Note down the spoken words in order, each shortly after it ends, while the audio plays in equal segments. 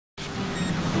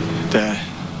Dad,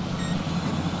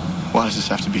 why does this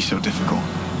have to be so difficult?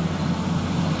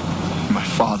 You're my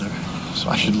father, so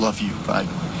I should love you, but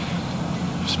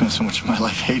I've spent so much of my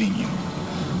life hating you.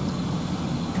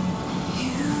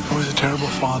 I was a terrible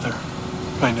father.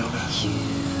 I know this.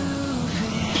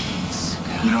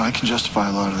 You know, I can justify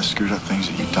a lot of the screwed up things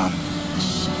that you've done.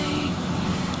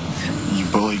 You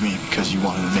bullied me because you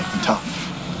wanted to make me tough.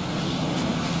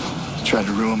 You tried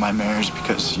to ruin my marriage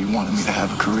because you wanted me to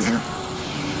have a career.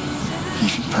 You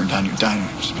even burned down your diner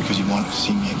just because you wanted to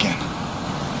see me again.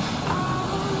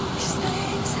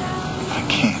 I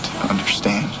can't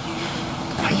understand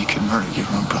how you could murder your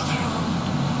own brother.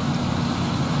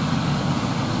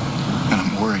 And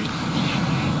I'm worried.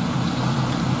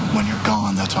 When you're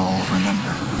gone, that's all I'll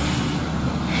remember.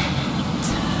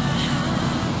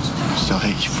 I still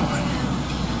hate you for it.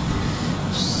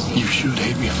 You should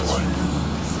hate me for it.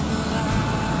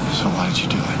 So why did you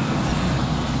do it?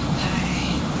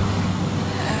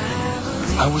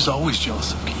 I was always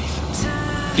jealous of Keith,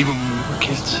 even when we were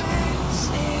kids.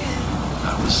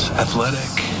 I was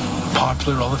athletic,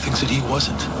 popular, all the things that he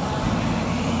wasn't.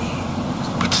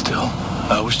 But still,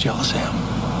 I was jealous of him.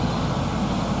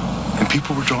 And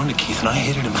people were drawn to Keith, and I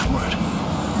hated him for it.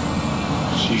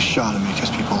 So you shot him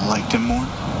because people liked him more?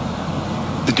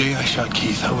 The day I shot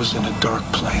Keith, I was in a dark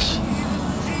place.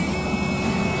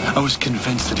 I was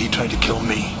convinced that he tried to kill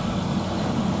me.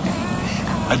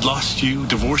 I'd lost you,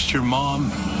 divorced your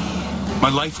mom. My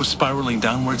life was spiraling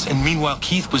downwards, and meanwhile,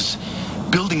 Keith was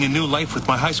building a new life with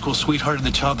my high school sweetheart and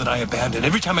the child that I abandoned.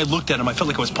 Every time I looked at him, I felt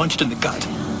like I was punched in the gut.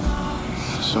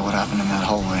 So what happened in that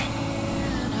hallway?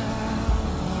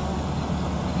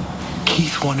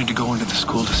 Keith wanted to go into the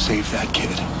school to save that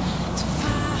kid.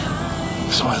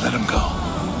 So I let him go,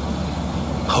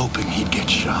 hoping he'd get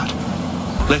shot.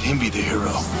 Let him be the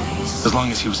hero, as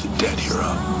long as he was a dead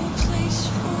hero.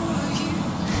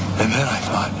 And then I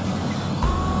thought,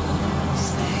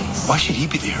 why should he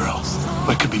be the hero?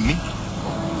 Well, it could be me.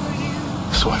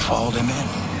 So I followed him in.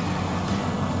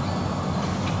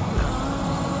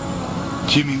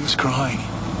 Jimmy was crying.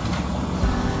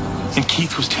 And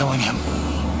Keith was telling him,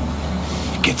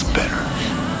 it gets better.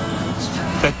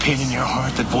 That pain in your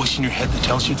heart, that voice in your head that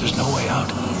tells you there's no way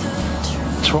out.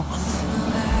 It's wrong.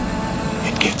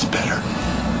 It gets better.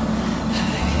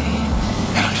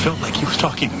 And I felt like he was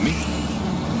talking to me.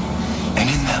 And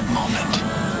in that moment,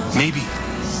 maybe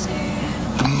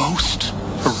the most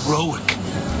heroic,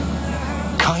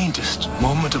 kindest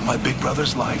moment of my big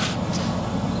brother's life,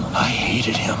 I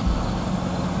hated him.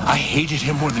 I hated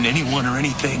him more than anyone or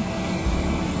anything.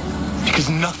 Because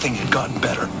nothing had gotten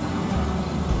better.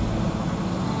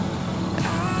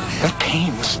 That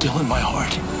pain was still in my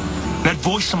heart. That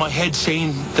voice in my head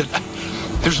saying that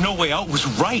there's no way out was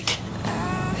right.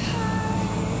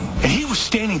 And he was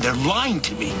standing there lying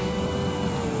to me.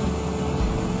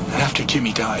 And after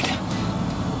Jimmy died,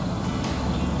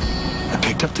 I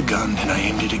picked up the gun and I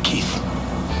aimed it at Keith.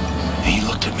 And he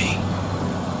looked at me.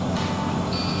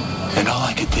 And all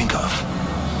I could think of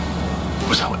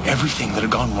was how everything that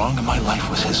had gone wrong in my life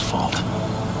was his fault.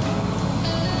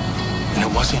 And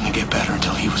it wasn't going to get better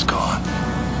until he was gone.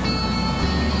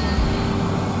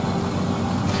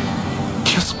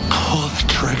 Just pull the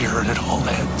trigger and it all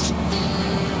ends.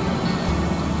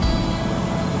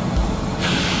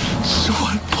 So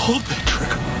I pulled the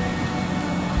trigger.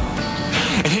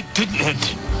 And it didn't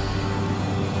end.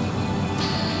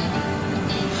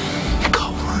 It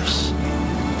got worse.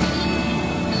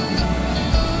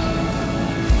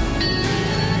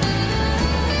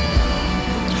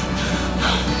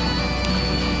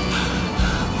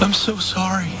 I'm so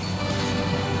sorry.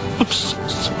 I'm so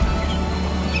sorry.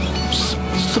 I'm so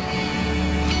sorry.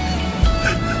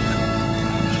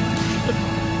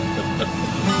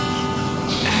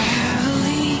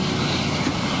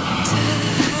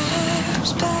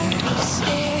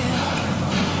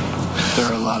 There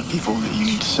are a lot of people that you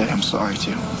need to say I'm sorry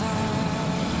to.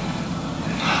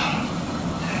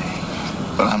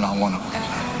 But I'm not one of them.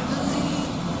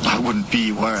 I wouldn't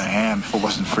be where I am if it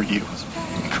wasn't for you.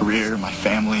 My career, my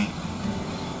family,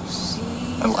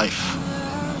 my life.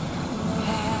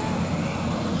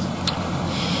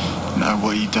 No matter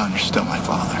what you've done, you're still my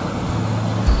father.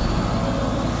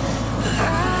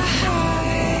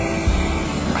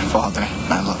 You're my father,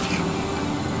 and I love you.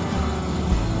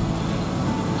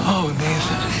 Oh,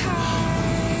 Nathan.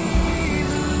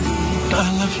 I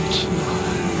love you too.